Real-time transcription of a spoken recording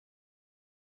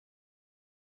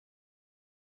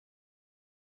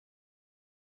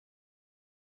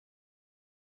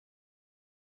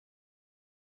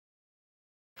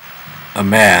A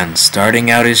man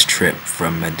starting out his trip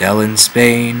from Medellin,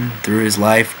 Spain, through his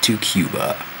life to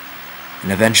Cuba,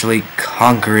 and eventually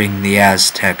conquering the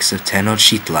Aztecs of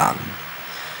Tenochtitlan.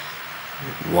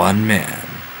 One man.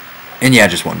 And yeah,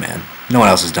 just one man. No one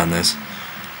else has done this.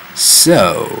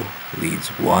 So, leads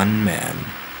one man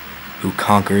who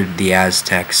conquered the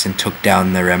Aztecs and took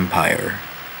down their empire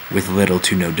with little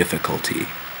to no difficulty.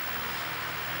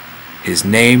 His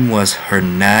name was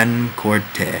Hernan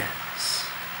Cortes,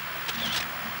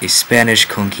 a Spanish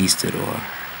conquistador.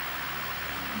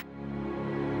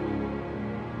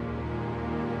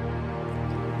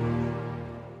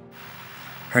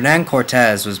 Hernan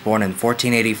Cortes was born in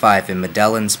 1485 in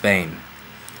Medellin, Spain.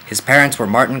 His parents were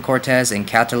Martin Cortes and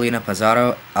Catalina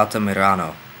Pizarro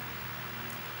Altamirano.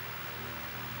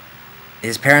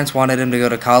 His parents wanted him to go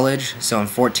to college, so in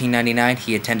 1499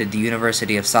 he attended the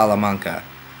University of Salamanca,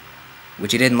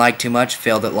 which he didn't like too much,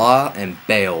 failed at law, and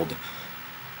bailed.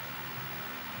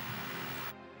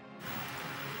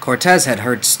 Cortes had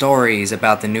heard stories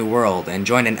about the New World and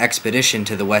joined an expedition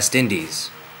to the West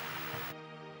Indies.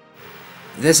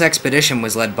 This expedition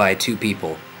was led by two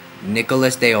people,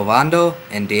 Nicolas de Ovando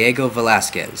and Diego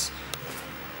Velázquez.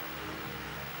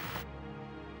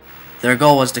 Their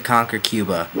goal was to conquer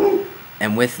Cuba,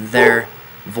 and with their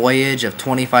voyage of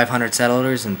 2,500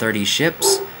 settlers and 30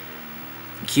 ships,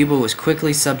 Cuba was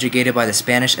quickly subjugated by the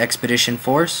Spanish expedition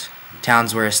force,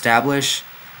 towns were established,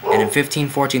 and in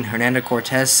 1514 Hernan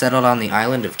Cortes settled on the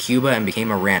island of Cuba and became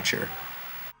a rancher.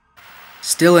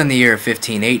 Still in the year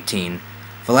 1518,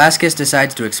 Velázquez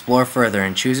decides to explore further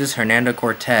and chooses Hernan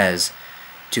Cortes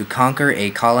to conquer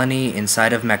a colony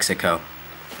inside of Mexico.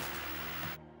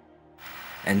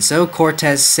 And so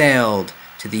Cortes sailed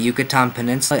to the Yucatan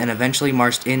Peninsula and eventually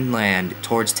marched inland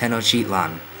towards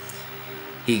Tenochtitlan.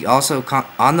 He also,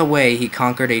 on the way, he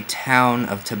conquered a town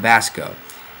of Tabasco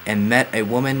and met a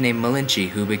woman named Malinche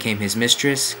who became his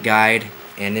mistress, guide,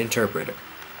 and interpreter.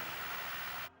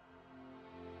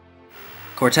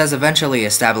 Cortes eventually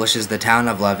establishes the town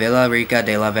of La Villa Rica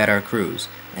de la Vera Cruz,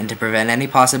 and to prevent any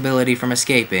possibility from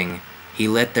escaping, he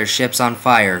lit their ships on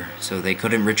fire so they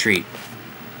couldn't retreat.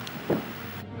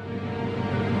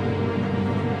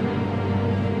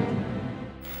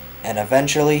 And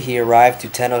eventually he arrived to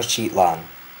Tenochtitlan.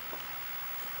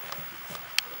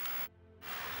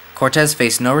 Cortes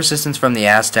faced no resistance from the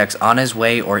Aztecs on his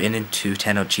way or into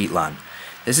Tenochtitlan.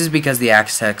 This is because the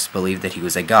Aztecs believed that he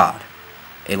was a god,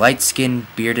 a light-skinned,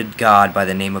 bearded god by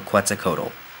the name of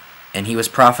Quetzalcoatl, and he was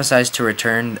prophesied to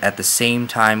return at the same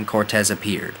time Cortes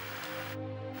appeared.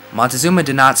 Montezuma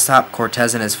did not stop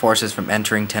Cortes and his forces from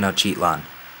entering Tenochtitlan.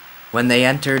 When they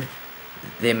entered,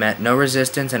 they met no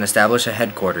resistance and established a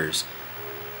headquarters,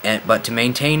 but to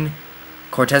maintain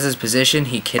Cortes's position,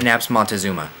 he kidnaps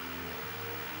Montezuma.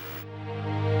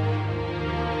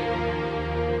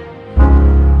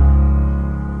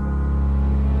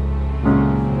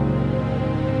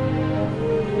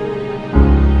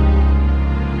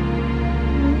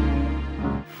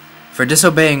 For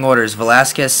disobeying orders,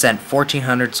 Velázquez sent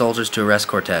 1,400 soldiers to arrest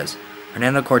Cortes.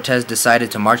 Hernan Cortes decided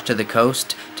to march to the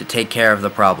coast to take care of the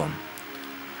problem.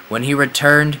 When he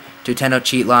returned to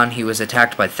Tenochtitlan, he was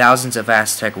attacked by thousands of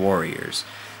Aztec warriors.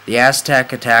 The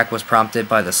Aztec attack was prompted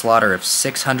by the slaughter of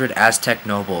 600 Aztec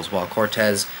nobles while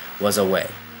Cortes was away.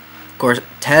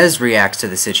 Cortes reacts to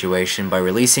the situation by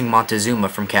releasing Montezuma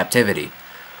from captivity,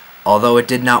 although it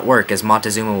did not work as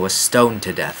Montezuma was stoned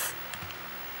to death.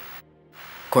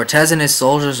 Cortes and his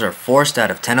soldiers are forced out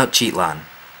of Tenochtitlan.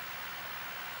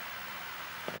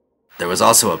 There was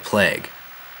also a plague,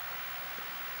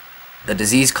 a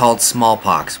disease called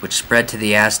smallpox, which spread to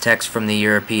the Aztecs from the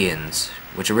Europeans,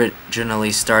 which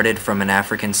originally started from an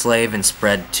African slave and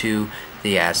spread to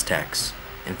the Aztecs,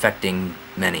 infecting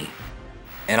many.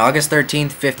 On August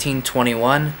 13th,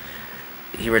 1521,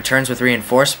 he returns with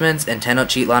reinforcements and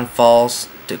Tenochtitlan falls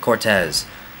to Cortes.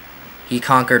 He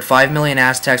conquered 5 million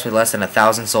Aztecs with less than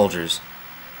 1,000 soldiers.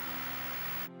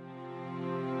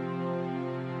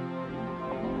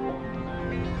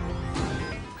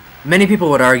 Many people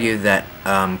would argue that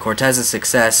Cortes's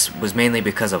success was mainly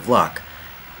because of luck.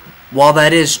 While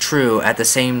that is true, at the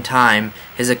same time,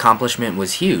 his accomplishment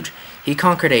was huge. He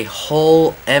conquered a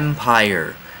whole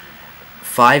empire,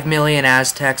 5 million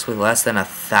Aztecs with less than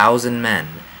 1,000 men,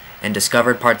 and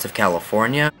discovered parts of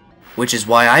California, which is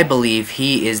why I believe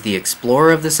he is the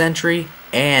explorer of the century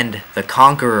and the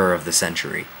conqueror of the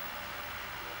century.